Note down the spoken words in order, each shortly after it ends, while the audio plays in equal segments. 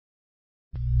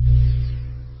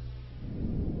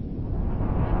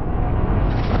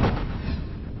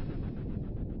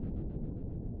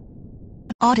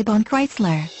Audubon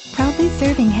Chrysler, proudly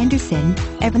serving Henderson,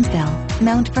 Evansville,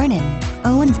 Mount Vernon,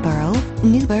 Owensboro,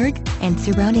 Newburgh, and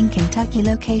surrounding Kentucky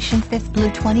locations. This blue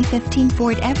 2015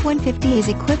 Ford F-150 is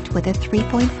equipped with a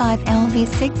 3.5L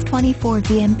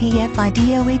V624V MPFI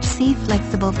DOHC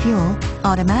Flexible Fuel,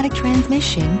 automatic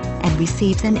transmission, and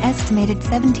receives an estimated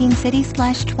 17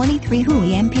 city/23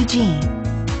 Hwy MPG.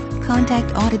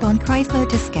 Contact Audubon Chrysler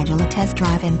to schedule a test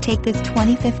drive and take this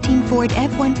 2015 Ford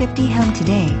F-150 home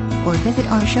today, or visit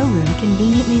our showroom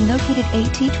conveniently located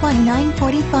AT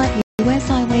 2945 US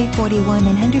Highway 41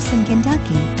 in Henderson,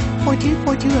 Kentucky,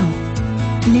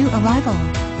 42420. New arrival.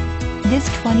 This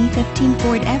 2015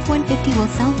 Ford F-150 will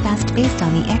sell fast based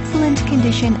on the excellent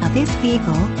condition of this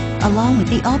vehicle, along with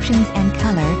the options and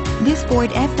color. This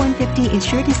Ford F-150 is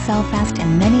sure to sell fast,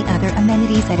 and many other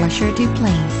amenities that are sure to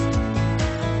please.